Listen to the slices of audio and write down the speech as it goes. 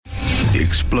The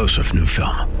explosive new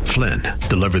film, Flynn,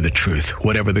 deliver the truth,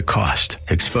 whatever the cost,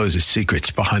 exposes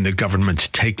secrets behind the government's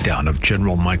takedown of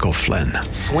General Michael Flynn.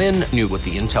 Flynn knew what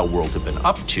the intel world had been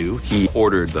up to. He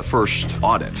ordered the first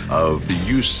audit of the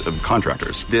use of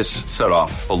contractors. This set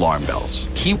off alarm bells.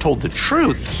 He told the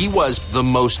truth. He was the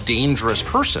most dangerous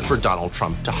person for Donald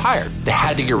Trump to hire. They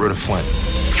had to get rid of Flynn.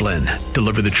 Flynn,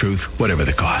 deliver the truth, whatever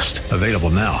the cost. Available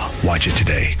now. Watch it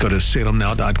today. Go to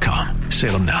salemnow.com.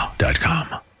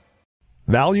 salemnow.com.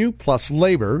 Value plus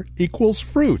labor equals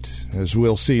fruit, as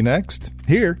we'll see next,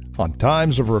 here on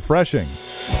Times of Refreshing.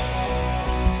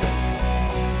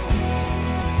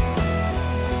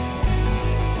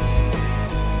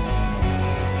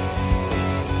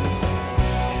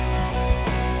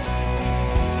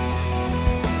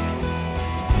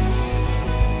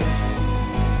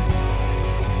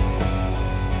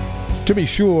 To be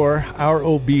sure, our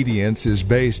obedience is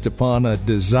based upon a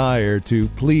desire to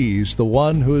please the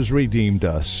one who has redeemed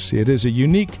us. It is a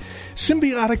unique,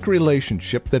 symbiotic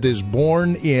relationship that is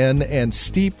born in and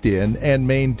steeped in and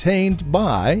maintained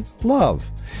by love.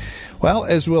 Well,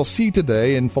 as we'll see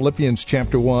today in Philippians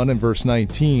chapter 1 and verse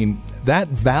 19, that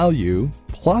value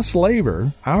plus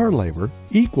labor, our labor,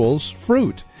 equals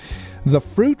fruit. The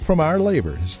fruit from our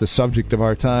labor is the subject of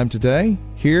our time today,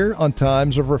 here on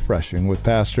Times of Refreshing with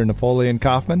Pastor Napoleon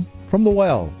Kaufman from The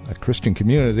Well, a Christian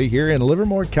community here in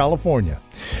Livermore, California.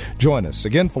 Join us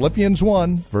again, Philippians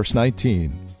 1, verse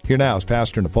 19. Here now is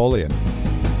Pastor Napoleon.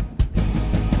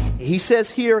 He says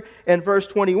here in verse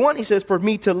 21, he says, "For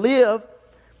me to live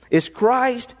is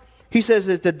Christ." He says,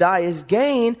 "Is to die is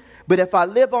gain, but if I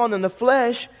live on in the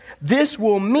flesh, this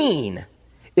will mean..."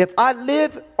 If I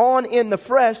live on in the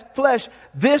flesh,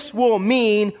 this will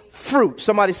mean fruit.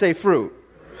 Somebody say fruit.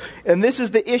 And this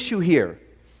is the issue here.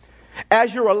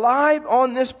 As you're alive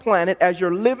on this planet, as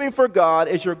you're living for God,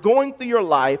 as you're going through your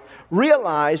life,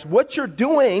 realize what you're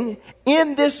doing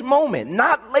in this moment,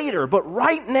 not later, but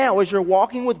right now as you're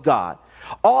walking with God.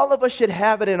 All of us should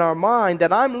have it in our mind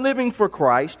that I'm living for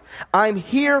Christ. I'm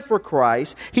here for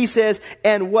Christ. He says,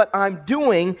 and what I'm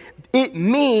doing, it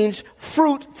means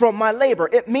fruit from my labor.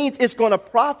 It means it's going to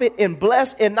profit and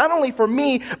bless, and not only for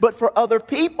me, but for other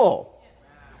people.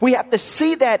 We have to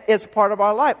see that as part of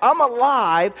our life. I'm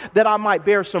alive that I might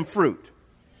bear some fruit.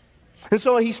 And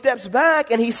so he steps back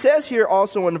and he says here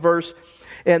also in verse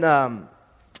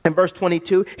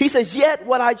 22, he says, "Yet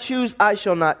what I choose I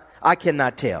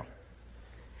cannot tell."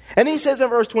 And he says in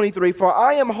verse 23, "For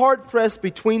I am hard-pressed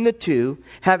between the two,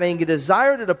 having a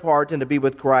desire to depart and to be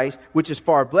with Christ, which is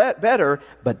far better."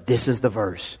 But this is the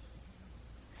verse.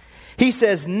 He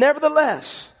says,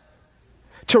 "Nevertheless,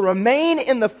 to remain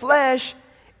in the flesh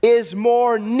is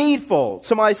more needful."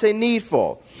 Somebody say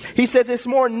needful. He says it's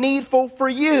more needful for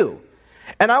you.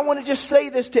 And I want to just say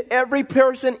this to every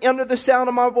person under the sound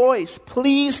of my voice.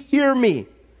 Please hear me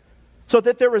so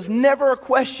that there is never a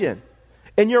question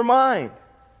in your mind.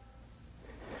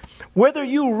 Whether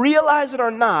you realize it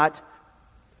or not,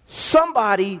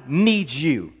 somebody needs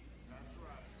you.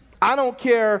 I don't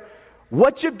care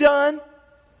what you've done.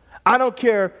 I don't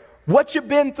care what you've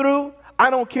been through. I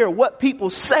don't care what people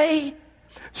say.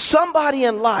 Somebody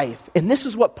in life, and this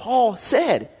is what Paul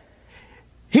said.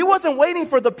 He wasn't waiting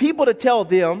for the people to tell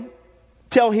him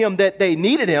that they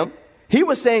needed him. He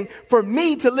was saying, for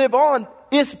me to live on,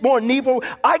 it's more needful.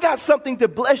 I got something to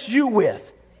bless you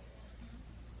with.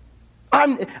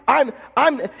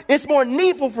 It's more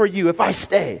needful for you if I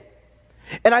stay.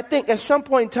 And I think at some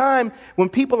point in time, when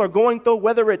people are going through,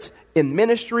 whether it's in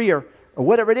ministry or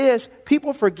whatever it is,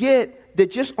 people forget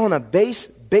that just on a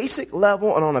basic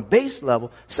level and on a base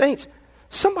level, saints,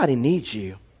 somebody needs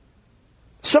you.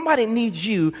 Somebody needs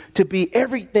you to be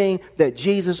everything that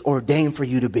Jesus ordained for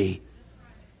you to be.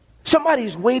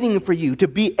 Somebody's waiting for you to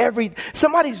be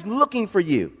somebody's looking for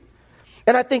you.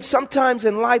 And I think sometimes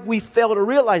in life we fail to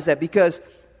realize that, because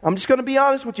I'm just going to be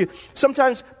honest with you.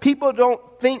 Sometimes people don't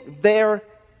think they're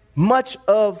much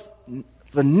of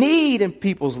a need in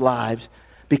people's lives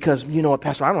because, you know what,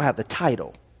 Pastor, I don't have the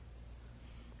title.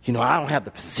 You know, I don't have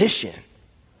the position.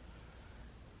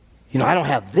 You know, I don't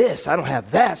have this, I don't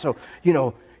have that. So, you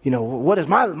know, what is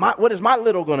my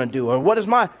little going to do, or what is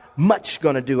my much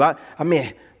going to do? I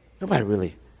mean,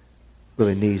 nobody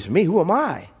really needs me. Who am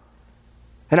I?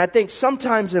 And I think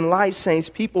sometimes in life, saints,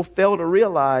 people fail to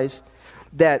realize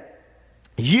that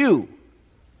you,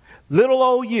 little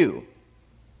old you,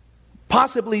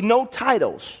 possibly no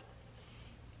titles,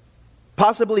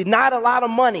 possibly not a lot of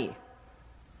money,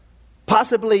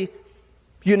 possibly,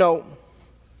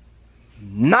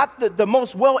 not the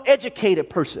most well-educated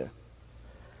person,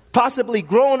 possibly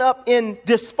grown up in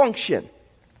dysfunction,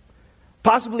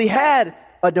 possibly had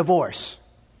a divorce,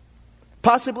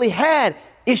 possibly had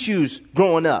issues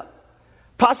growing up,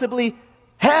 possibly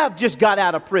have just got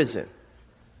out of prison.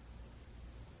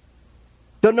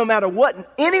 Though no matter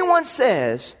what anyone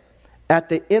says, at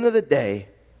the end of the day,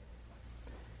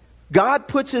 God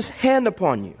puts his hand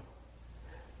upon you.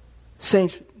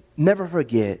 Saints, never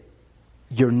forget,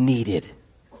 you're needed.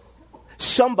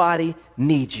 Somebody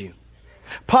needs you.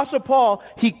 Apostle Paul,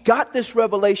 he got this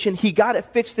revelation. He got it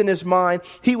fixed in his mind.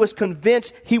 He was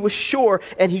convinced. He was sure.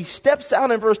 And he steps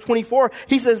out in verse 24.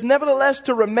 He says, nevertheless,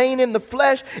 to remain in the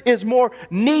flesh is more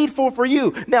needful for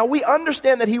you. Now, we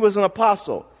understand that he was an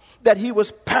apostle, that he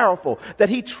was powerful, that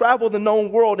he traveled the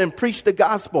known world and preached the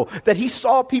gospel, that he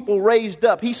saw people raised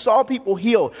up. He saw people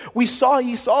healed. He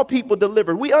saw people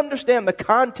delivered. We understand the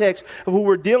context of who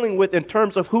we're dealing with in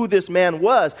terms of who this man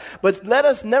was. But let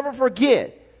us never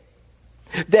forget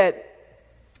that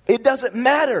it doesn't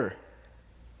matter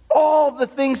all the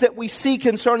things that we see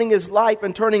concerning his life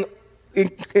and concerning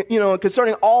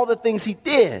all the things he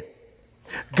did.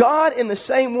 God, in the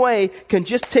same way, can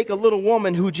just take a little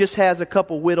woman who just has a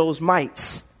couple widow's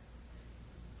mites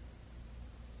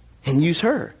and use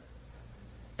her.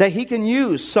 That he can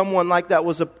use someone like that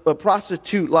was a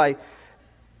prostitute, like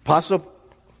the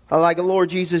Lord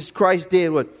Jesus Christ did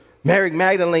with Mary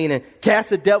Magdalene, and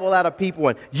cast the devil out of people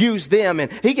and use them.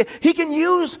 And he can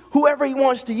use whoever he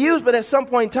wants to use, but at some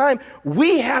point in time,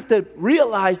 we have to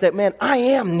realize that, man, I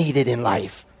am needed in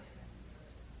life.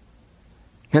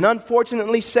 And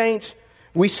unfortunately, saints,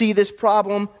 we see this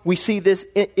problem, we see this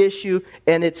issue,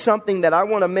 and it's something that I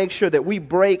want to make sure that we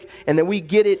break and that we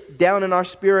get it down in our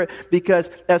spirit, because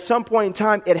at some point in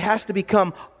time, it has to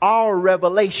become our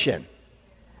revelation.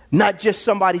 Not just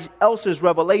somebody else's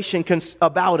revelation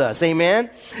about us. Amen?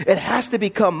 It has to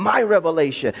become my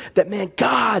revelation. That, man,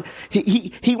 God,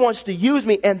 He wants to use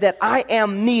me, and that I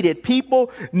am needed. People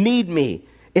need me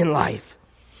in life.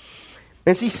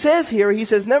 And he says here, he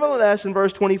says, nevertheless, in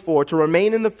verse 24, to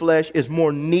remain in the flesh is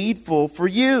more needful for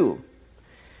you.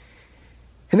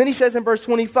 And then he says in verse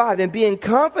 25, and being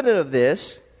confident of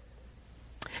this,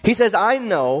 he says, I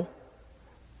know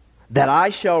that I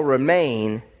shall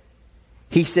remain,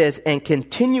 he says, and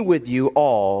continue with you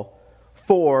all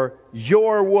for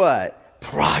your what?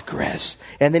 Progress.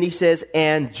 And then he says,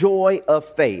 and joy of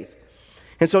faith.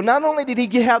 And so not only did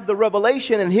he have the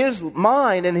revelation in his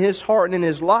mind and his heart and in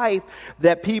his life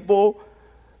that people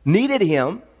needed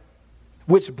him,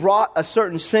 which brought a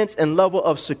certain sense and level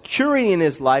of security in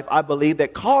his life, I believe,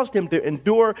 that caused him to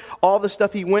endure all the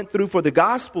stuff he went through for the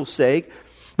gospel's sake.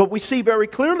 But we see very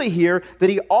clearly here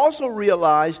that he also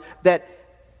realized that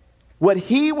what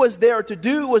he was there to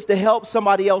do was to help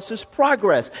somebody else's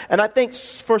progress. And I think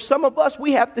for some of us,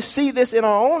 we have to see this in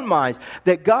our own minds,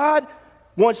 that God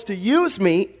wants to use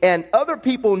me and other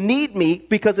people need me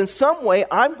because in some way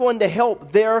I'm going to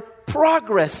help their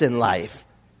progress in life.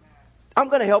 I'm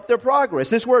going to help their progress.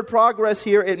 This word progress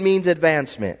here, it means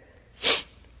advancement.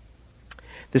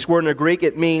 This word in the Greek,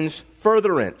 it means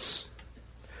furtherance.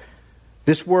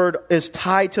 This word is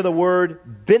tied to the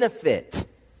word benefit.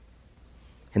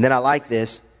 And then I like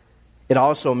this, it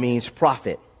also means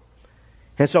profit.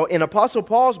 And so in Apostle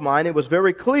Paul's mind, it was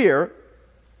very clear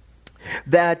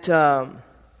that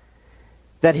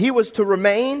he was to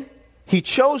remain. He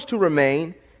chose to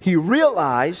remain. He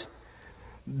realized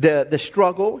the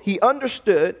struggle. He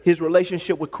understood his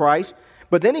relationship with Christ.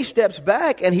 But then he steps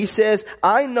back and he says,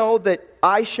 I know that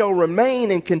I shall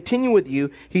remain and continue with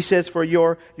you, he says, for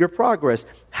your progress.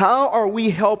 How are we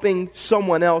helping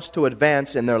someone else to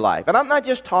advance in their life? And I'm not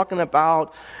just talking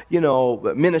about,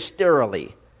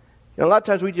 ministerially. A lot of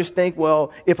times we just think,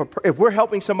 well, if we're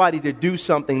helping somebody to do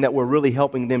something, that we're really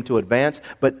helping them to advance.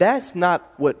 But that's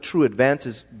not what true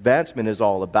advancement is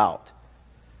all about.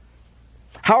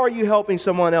 How are you helping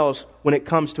someone else when it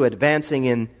comes to advancing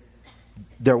in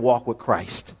their walk with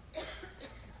Christ?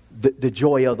 The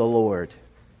joy of the Lord.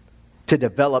 To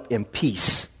develop in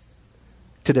peace.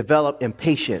 To develop in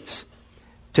patience.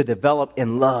 To develop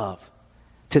in love.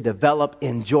 To develop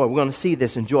in joy. We're going to see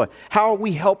this in joy. How are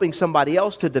we helping somebody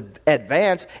else to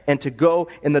advance and to go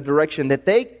in the direction that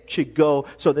they should go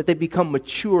so that they become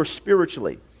mature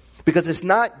spiritually? Because it's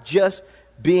not just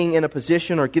being in a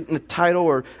position or getting a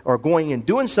title or going and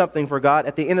doing something for God.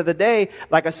 At the end of the day,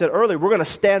 like I said earlier, we're going to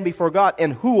stand before God.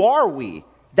 And who are we?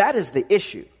 That is the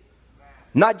issue.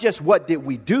 Not just what did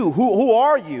we do. Who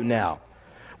are you now?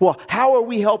 Well, how are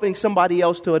we helping somebody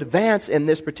else to advance in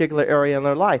this particular area in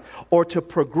their life or to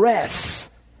progress?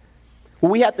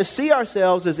 Well, we have to see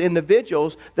ourselves as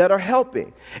individuals that are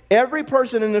helping. Every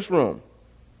person in this room,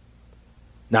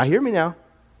 now hear me now,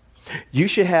 you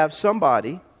should have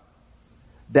somebody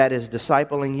that is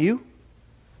discipling you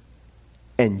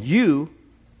and you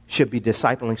should be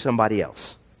discipling somebody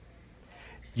else.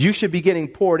 You should be getting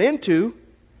poured into,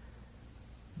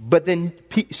 but then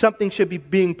something should be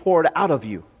being poured out of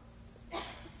you.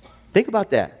 Think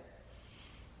about that.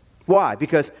 Why?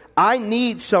 Because I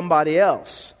need somebody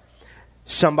else.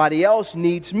 Somebody else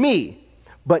needs me.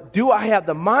 But do I have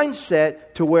the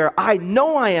mindset to where I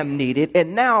know I am needed,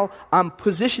 and now I'm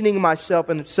positioning myself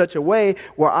in such a way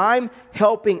where I'm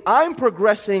helping, I'm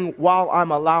progressing while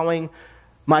I'm allowing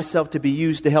myself to be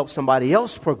used to help somebody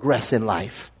else progress in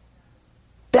life?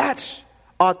 That's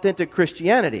authentic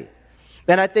Christianity.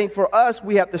 And I think for us,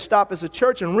 we have to stop as a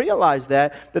church and realize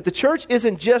that the church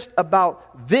isn't just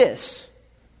about this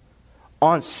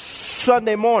on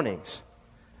Sunday mornings,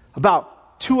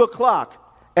 about 2 o'clock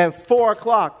and 4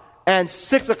 o'clock and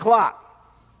 6 o'clock.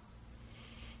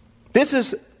 This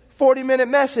is 40-minute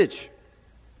message.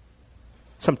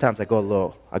 Sometimes I go a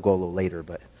little later,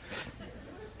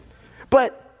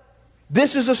 but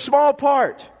this is a small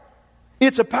part.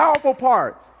 It's a powerful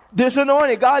part. This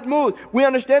anointing, God moves. We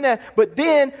understand that. But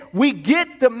then we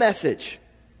get the message.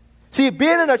 See,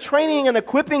 being in a training and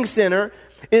equipping center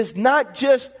is not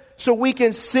just so we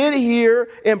can sit here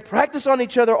and practice on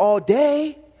each other all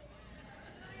day.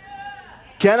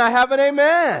 Can I have an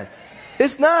amen?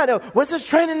 It's not. What's this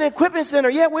training and equipping center?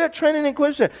 Yeah, we're a training and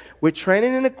equipping center. We're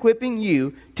training and equipping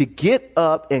you to get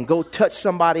up and go touch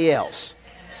somebody else.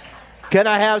 Can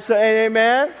I have an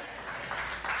amen?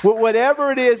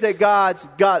 Whatever it is that God's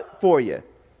got for you.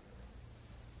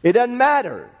 It doesn't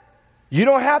matter. You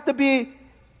don't have to be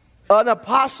an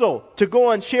apostle to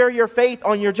go and share your faith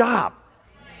on your job.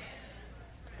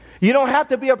 You don't have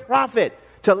to be a prophet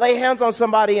to lay hands on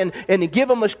somebody and to give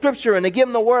them a scripture and to give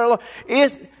them the word.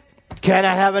 Can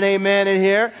I have an amen in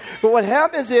here? But what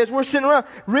happens is we're sitting around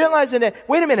realizing that,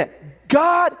 wait a minute,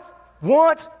 God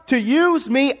wants to use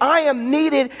me. I am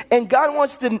needed, and God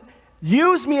wants to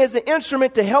use me as an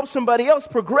instrument to help somebody else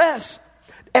progress,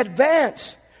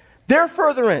 advance, their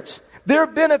furtherance, their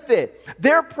benefit,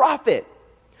 their profit.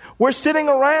 We're sitting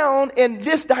around, and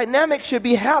this dynamic should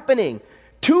be happening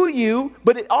to you,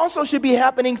 but it also should be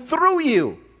happening through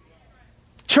you.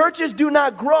 Churches do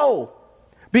not grow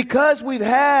because we've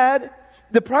had,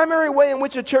 the primary way in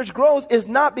which a church grows is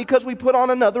not because we put on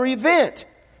another event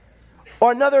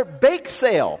or another bake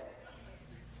sale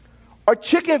or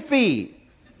chicken feed,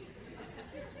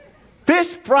 fish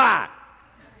fry,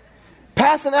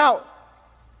 passing out.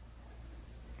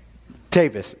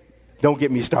 Tavis, don't get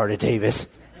me started, Tavis.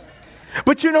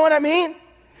 But you know what I mean?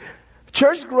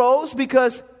 Church grows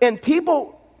because, and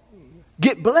people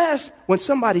get blessed when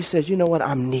somebody says, you know what,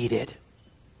 I'm needed.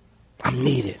 I'm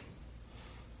needed.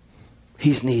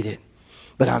 He's needed,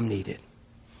 but I'm needed.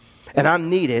 And I'm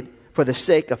needed for the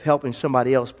sake of helping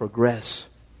somebody else progress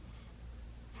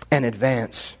and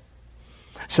advance.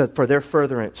 So for their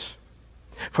furtherance,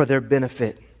 for their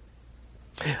benefit.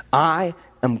 I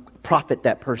am profit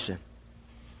that person.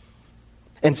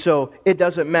 And so it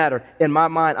doesn't matter. In my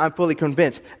mind, I'm fully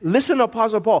convinced. Listen to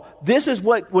Apostle Paul. This is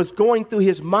what was going through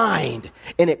his mind.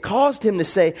 And it caused him to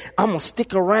say, I'm going to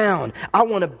stick around. I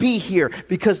want to be here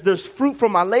because there's fruit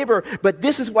from my labor. But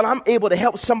this is what I'm able to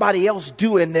help somebody else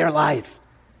do in their life.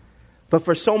 But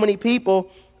for so many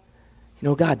people, you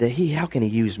know, God, how can he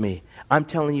use me? I'm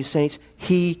telling you, saints,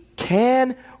 he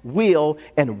can, will,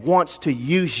 and wants to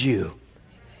use you.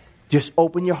 Just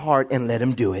open your heart and let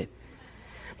him do it.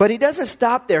 But he doesn't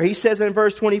stop there. He says in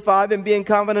verse 25, and being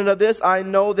confident of this, I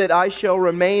know that I shall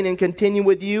remain and continue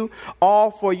with you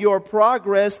all for your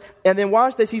progress. And then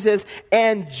watch this. He says,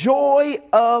 and joy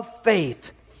of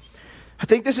faith. I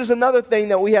think this is another thing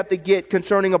that we have to get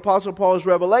concerning Apostle Paul's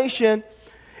revelation.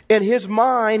 In his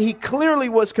mind, he clearly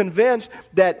was convinced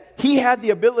that he had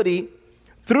the ability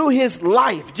through his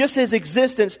life, just his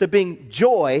existence, to bring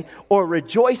joy or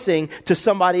rejoicing to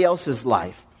somebody else's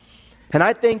life. And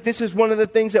I think this is one of the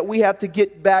things that we have to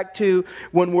get back to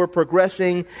when we're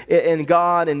progressing in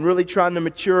God and really trying to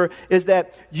mature, is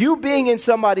that you being in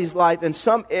somebody's life in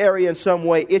some area, in some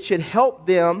way, it should help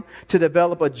them to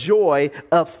develop a joy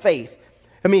of faith.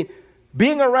 I mean,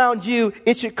 being around you,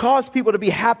 it should cause people to be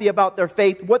happy about their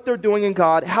faith, what they're doing in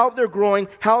God, how they're growing,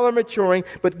 how they're maturing.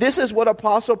 But this is what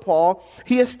Apostle Paul,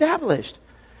 he established.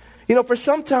 You know, for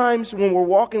sometimes when we're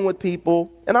walking with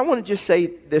people, and I want to just say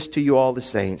this to you all, the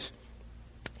saints.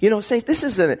 You know, saints, this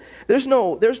isn't, I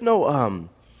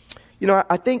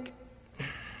think,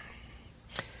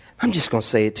 I'm just going to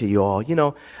say it to you all. You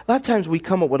know, a lot of times we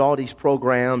come up with all these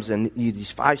programs and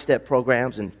these 5-step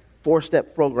programs and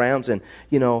 4-step programs and,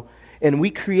 you know, and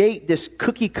we create this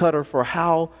cookie cutter for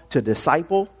how to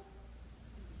disciple,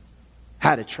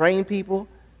 how to train people,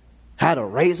 how to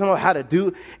raise them, how to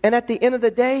do. And at the end of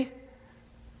the day,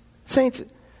 saints,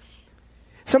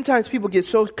 sometimes people get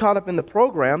so caught up in the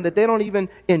program that they don't even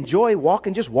enjoy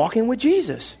just walking with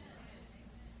Jesus.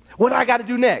 What do I got to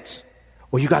do next?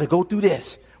 Well, you got to go through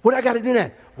this. What do I got to do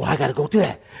next? Well, I got to go through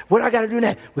that. What do I got to do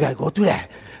next? We got to go through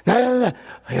that. No.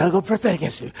 I got to go prophetic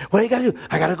institute. What do you got to do?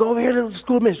 I got to go over here to the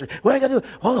school ministry. What do I got to do?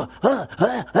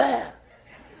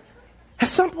 At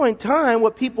some point in time,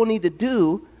 what people need to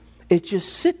do is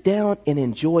just sit down and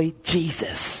enjoy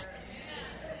Jesus.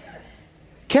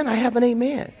 Can I have an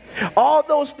amen? All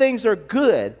those things are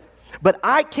good, but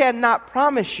I cannot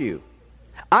promise you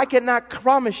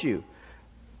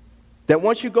that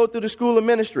once you go through the school of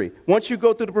ministry, once you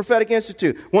go through the prophetic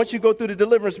institute, once you go through the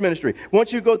deliverance ministry,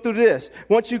 once you go through this,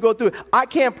 once you go through, I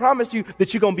can't promise you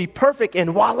that you're going to be perfect and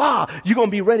voila, you're going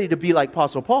to be ready to be like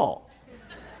Apostle Paul.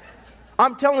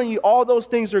 I'm telling you, all those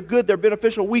things are good. They're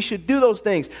beneficial. We should do those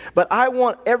things. But I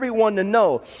want everyone to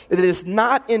know that it's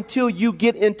not until you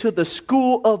get into the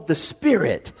school of the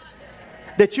Spirit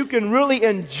that you can really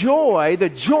enjoy the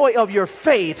joy of your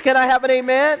faith. Can I have an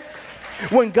amen?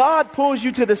 When God pulls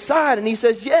you to the side and he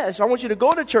says, yes, I want you to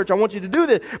go to church. I want you to do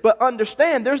this. But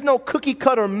understand, there's no cookie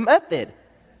cutter method.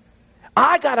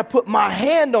 I got to put my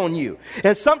hand on you.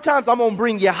 And sometimes I'm going to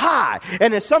bring you high.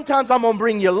 And then sometimes I'm going to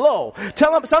bring you low.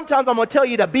 Sometimes I'm going to tell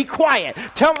you to be quiet.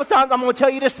 Sometimes I'm going to tell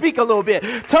you to speak a little bit.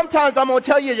 Sometimes I'm going to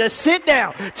tell you to sit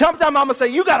down. Sometimes I'm going to say,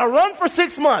 you got to run for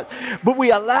 6 months. But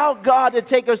we allow God to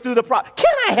take us through the process.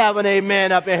 Can I have an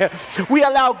amen up in here? We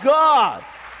allow God.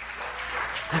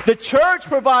 The church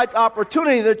provides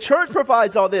opportunity. The church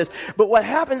provides all this. But what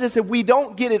happens is if we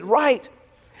don't get it right,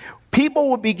 people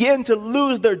will begin to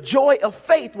lose their joy of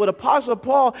faith. With Apostle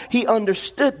Paul, he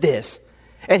understood this.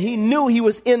 And he knew he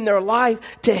was in their life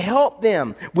to help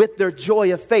them with their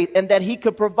joy of faith and that he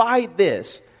could provide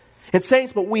this. And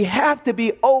saints, but we have to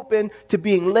be open to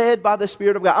being led by the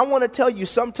Spirit of God. I want to tell you,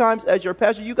 sometimes as your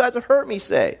pastor, you guys have heard me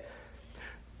say,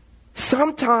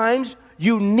 sometimes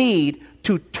you need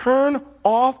to turn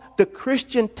off the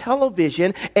Christian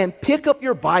television and pick up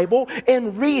your Bible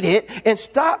and read it and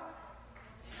stop.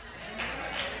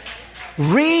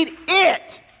 Read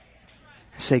it.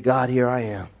 Say, God, here I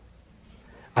am.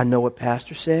 I know what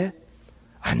pastor said.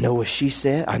 I know what she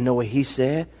said. I know what he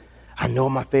said. I know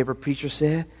what my favorite preacher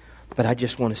said. But I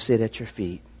just want to sit at your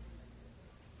feet.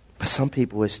 But some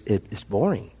people, it's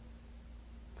boring.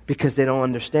 Because they don't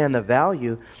understand the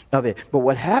value of it. But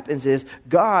what happens is,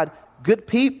 God, good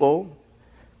people,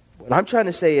 what I'm trying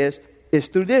to say is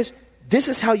through this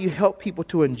is how you help people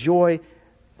to enjoy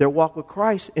their walk with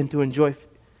Christ and to enjoy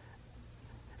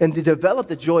and to develop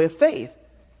the joy of faith.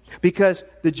 Because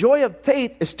the joy of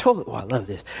faith is totally, I love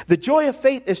this. The joy of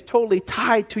faith is totally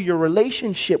tied to your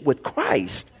relationship with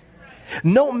Christ.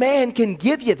 No man can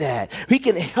give you that. He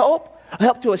can help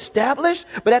to establish,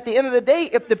 but at the end of the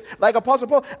day, like Apostle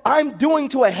Paul, I'm doing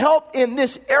to help in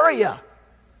this area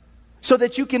so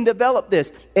that you can develop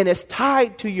this. And it's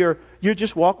tied to your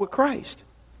just walk with Christ.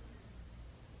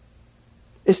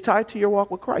 It's tied to your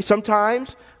walk with Christ.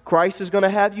 Sometimes Christ is going to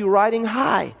have you riding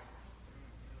high.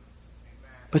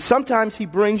 But sometimes he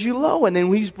brings you low. And then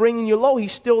when he's bringing you low,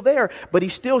 he's still there. But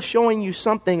he's still showing you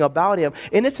something about him.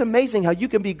 And it's amazing how you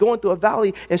can be going through a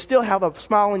valley and still have a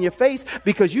smile on your face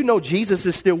because you know Jesus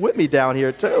is still with me down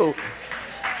here too.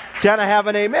 Can I have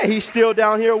an amen? He's still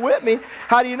down here with me.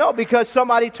 How do you know? Because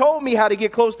somebody told me how to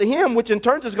get close to him, which in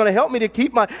turn is going to help me to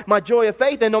keep my joy of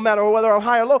faith, and no matter whether I'm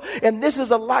high or low. And this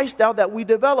is a lifestyle that we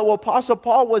develop. Well, Apostle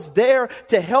Paul was there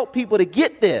to help people to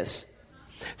get this.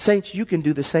 Saints, you can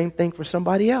do the same thing for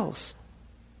somebody else.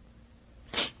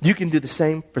 You can do the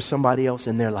same for somebody else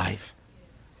in their life.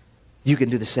 You can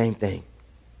do the same thing.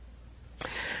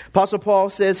 Apostle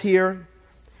Paul says here,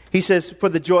 he says, for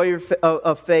the joy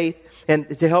of faith,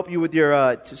 and to help you with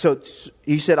your, so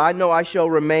he said, I know I shall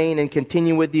remain and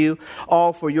continue with you,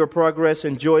 all for your progress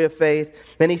and joy of faith.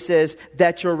 Then he says,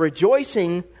 that your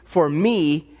rejoicing for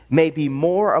me may be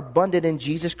more abundant in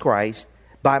Jesus Christ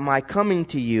by my coming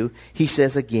to you, he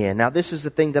says again. Now this is the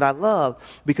thing that I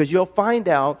love, because you'll find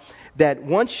out that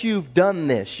once you've done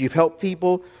this, you've helped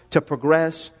people to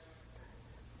progress,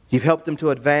 you've helped them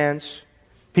to advance,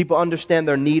 people understand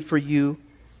their need for you,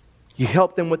 you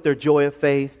help them with their joy of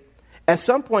faith. At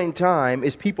some point in time,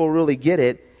 as people really get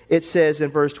it, it says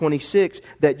in verse 26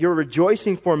 that your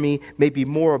rejoicing for me may be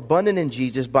more abundant in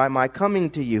Jesus by my coming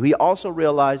to you. He also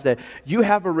realized that you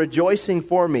have a rejoicing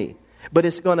for me, but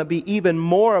it's going to be even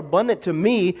more abundant to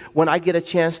me when I get a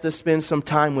chance to spend some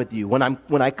time with you,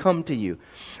 when I come to you.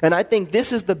 And I think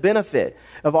this is the benefit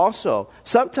of also,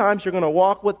 sometimes you're going to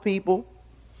walk with people,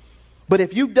 but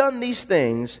if you've done these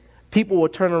things, people will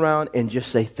turn around and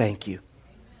just say thank you.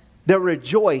 They'll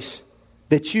rejoice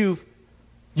that you've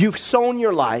sown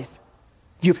your life,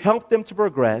 you've helped them to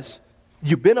progress,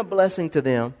 you've been a blessing to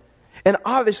them. And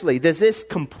obviously, does this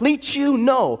complete you?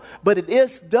 No. But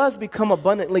it does become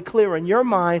abundantly clear in your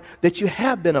mind that you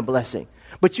have been a blessing.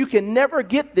 But you can never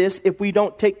get this if we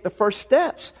don't take the first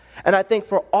steps. And I think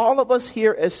for all of us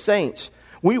here as saints,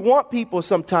 we want people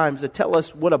sometimes to tell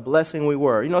us what a blessing we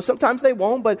were. You know, sometimes they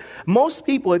won't, but most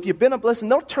people, if you've been a blessing,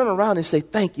 they'll turn around and say,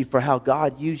 thank you for how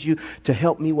God used you to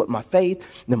help me with my faith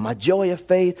and my joy of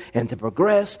faith and to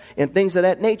progress and things of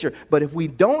that nature. But if we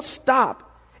don't stop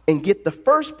and get the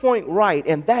first point right,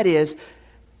 and that is,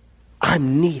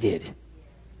 I'm needed,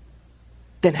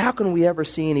 then how can we ever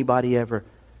see anybody ever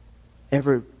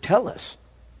tell us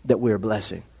that we're a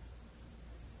blessing?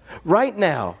 Right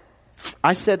now,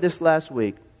 I said this last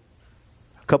week,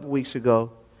 a couple weeks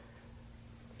ago,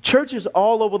 churches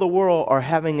all over the world are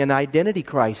having an identity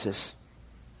crisis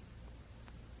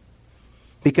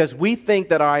because we think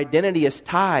that our identity is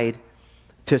tied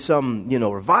to some,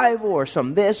 revival or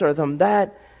some this or some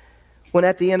that, when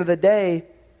at the end of the day,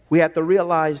 we have to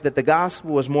realize that the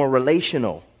gospel is more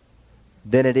relational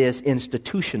than it is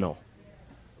institutional.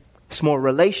 It's more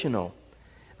relational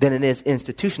than it is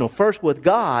institutional. First with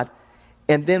God,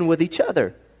 and then with each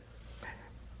other.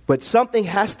 But something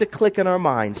has to click in our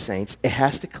minds, saints. It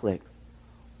has to click.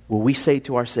 Where we say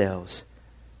to ourselves,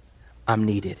 I'm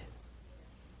needed.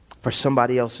 For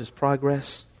somebody else's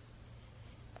progress.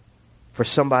 For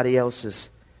somebody else's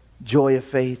joy of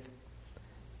faith.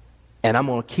 And I'm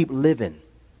going to keep living.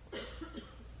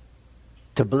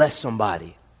 To bless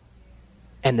somebody.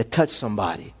 And to touch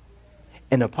somebody.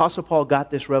 And the Apostle Paul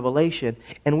got this revelation.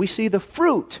 And we see the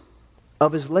fruit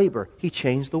of his labor. He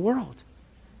changed the world.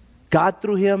 God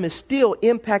through him is still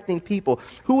impacting people.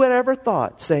 Who would ever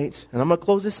thought, saints, and I'm going to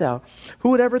close this out, who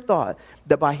would ever thought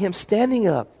that by him standing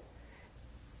up,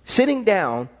 sitting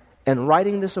down, and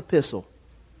writing this epistle,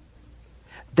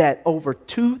 that over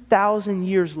 2,000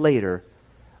 years later,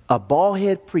 a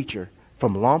bald-head preacher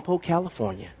from Lompoc,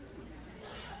 California,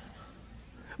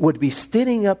 would be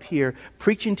standing up here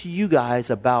preaching to you guys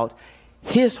about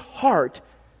his heart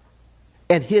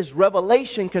and his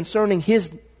revelation concerning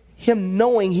him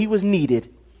knowing he was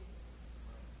needed.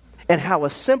 And how a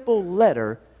simple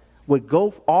letter would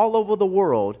go all over the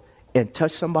world and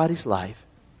touch somebody's life.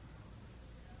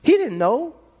 He didn't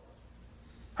know.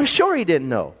 I'm sure he didn't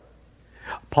know.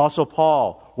 Apostle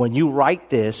Paul, when you write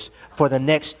this, for the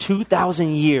next 2,000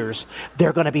 years,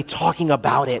 they're going to be talking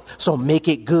about it. So make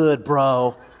it good,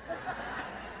 bro.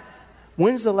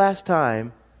 When's the last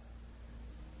time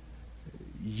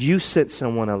you sent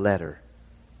someone a letter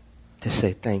to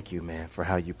say, thank you, man, for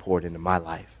how you poured into my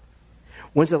life?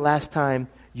 When's the last time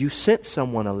you sent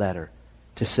someone a letter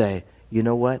to say, you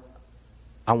know what?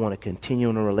 I want to continue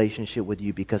in a relationship with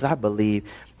you because I believe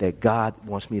that God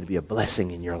wants me to be a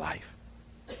blessing in your life.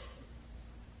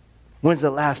 When's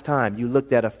the last time you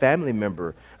looked at a family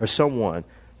member or someone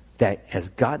that has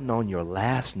gotten on your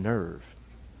last nerve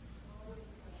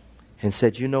and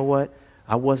said, you know what?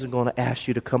 I wasn't going to ask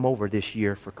you to come over this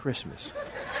year for Christmas.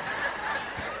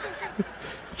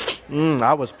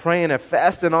 I was praying and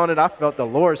fasting on it. I felt the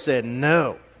Lord said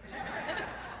no.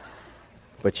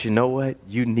 But you know what?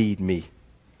 You need me.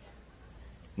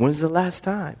 When's the last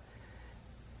time?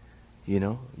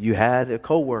 You had a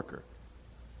coworker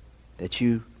that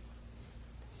you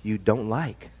don't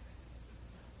like.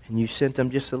 And you sent them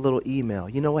just a little email.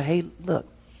 You know what? Hey, look.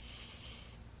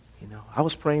 I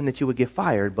was praying that you would get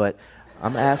fired, but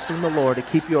I'm asking the Lord to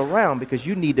keep you around because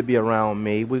you need to be around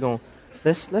me.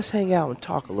 Let's hang out and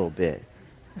talk a little bit.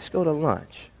 Let's go to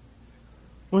lunch.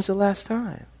 When's the last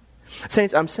time?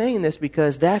 Saints, I'm saying this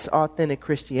because that's authentic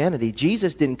Christianity.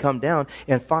 Jesus didn't come down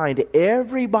and find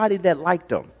everybody that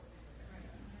liked him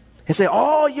and say,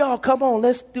 oh, y'all, come on,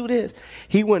 let's do this.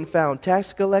 He went and found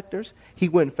tax collectors. He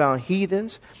went and found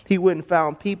heathens. He went and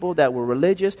found people that were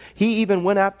religious. He even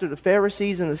went after the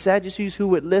Pharisees and the Sadducees who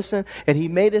would listen, and he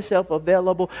made himself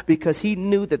available because he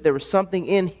knew that there was something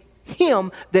in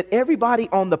him that everybody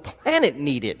on the planet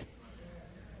needed.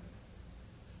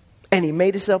 And he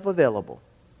made himself available.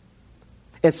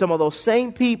 And some of those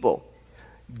same people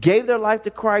gave their life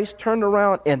to Christ, turned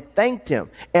around and thanked him,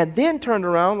 and then turned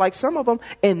around, like some of them,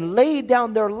 and laid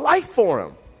down their life for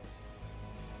him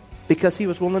because he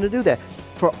was willing to do that.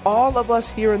 For all of us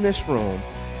here in this room,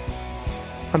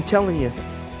 I'm telling you,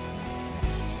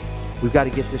 we've got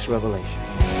to get this revelation.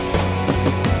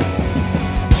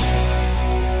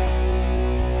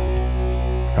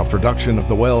 A production of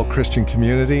the Well Christian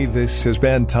Community. This has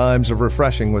been Times of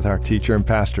Refreshing with our teacher and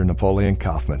pastor, Napoleon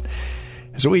Kaufman.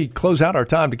 As we close out our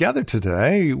time together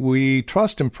today, we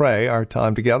trust and pray our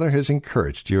time together has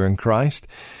encouraged you in Christ,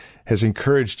 has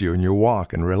encouraged you in your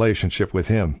walk and relationship with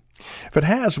Him. If it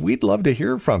has, we'd love to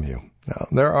hear from you. Now,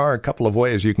 there are a couple of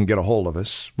ways you can get a hold of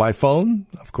us. By phone,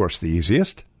 of course, the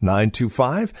easiest,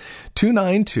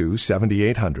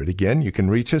 925-292-7800. Again, you can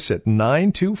reach us at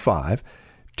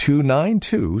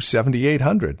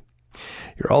 925-292-7800.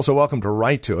 You're also welcome to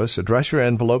write to us. Address your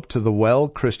envelope to the Well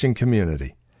Christian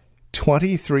Community,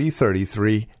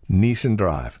 2333 Neeson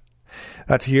Drive.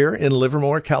 That's here in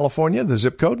Livermore, California, the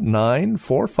zip code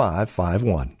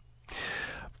 94551.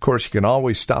 Of course, you can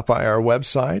always stop by our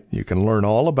website. You can learn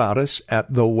all about us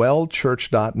at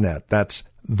thewellchurch.net. That's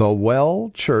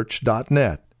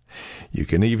thewellchurch.net. You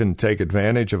can even take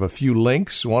advantage of a few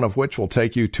links, one of which will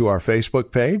take you to our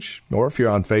Facebook page, or if you're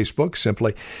on Facebook,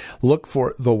 simply look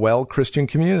for The Well Christian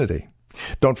Community.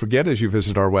 Don't forget, as you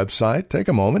visit our website, take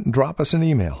a moment and drop us an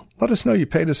email. Let us know you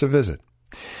paid us a visit.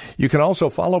 You can also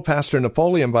follow Pastor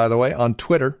Napoleon, by the way, on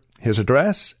Twitter. His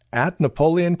address,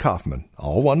 @Napoleon Kaufman.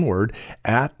 All one word,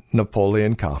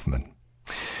 @Napoleon Kaufman.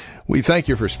 We thank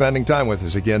you for spending time with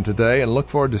us again today and look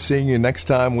forward to seeing you next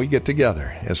time we get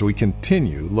together as we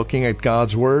continue looking at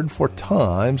God's Word for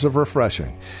times of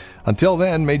refreshing. Until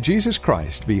then, may Jesus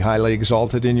Christ be highly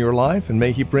exalted in your life, and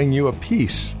may He bring you a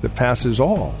peace that passes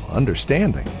all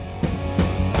understanding.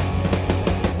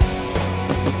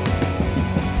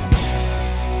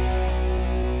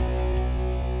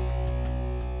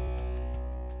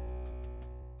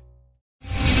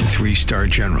 Three-star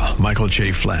General Michael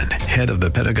J. Flynn, head of the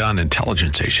Pentagon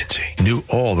Intelligence Agency, knew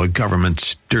all the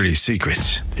government's dirty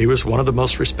secrets. He was one of the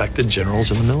most respected generals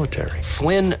in the military.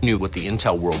 Flynn knew what the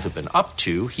intel world had been up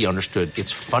to. He understood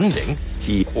its funding.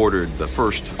 He ordered the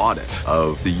first audit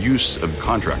of the use of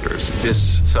contractors.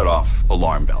 This set off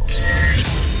alarm bells.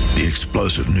 The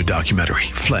explosive new documentary,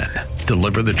 Flynn,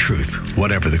 Deliver the Truth,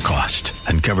 Whatever the Cost,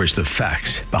 uncovers the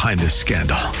facts behind this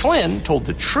scandal. Flynn told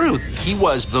the truth. He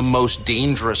was the most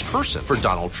dangerous person for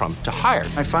Donald Trump to hire.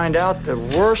 I find out the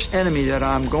worst enemy that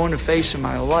I'm going to face in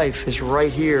my life is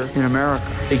right here in America.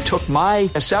 They took my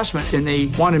assessment and they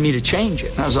wanted me to change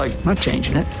it. And I was like, I'm not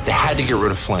changing it. They had to get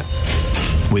rid of Flynn.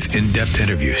 With in-depth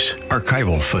interviews,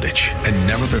 archival footage, and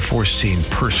never-before-seen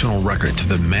personal records of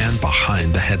the man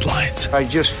behind the headlines. I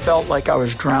just felt like I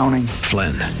was drowning.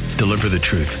 Flynn, Deliver the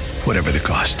Truth, Whatever the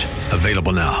Cost.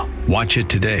 Available now. Watch it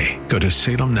today. Go to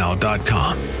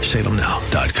salemnow.com.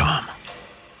 salemnow.com.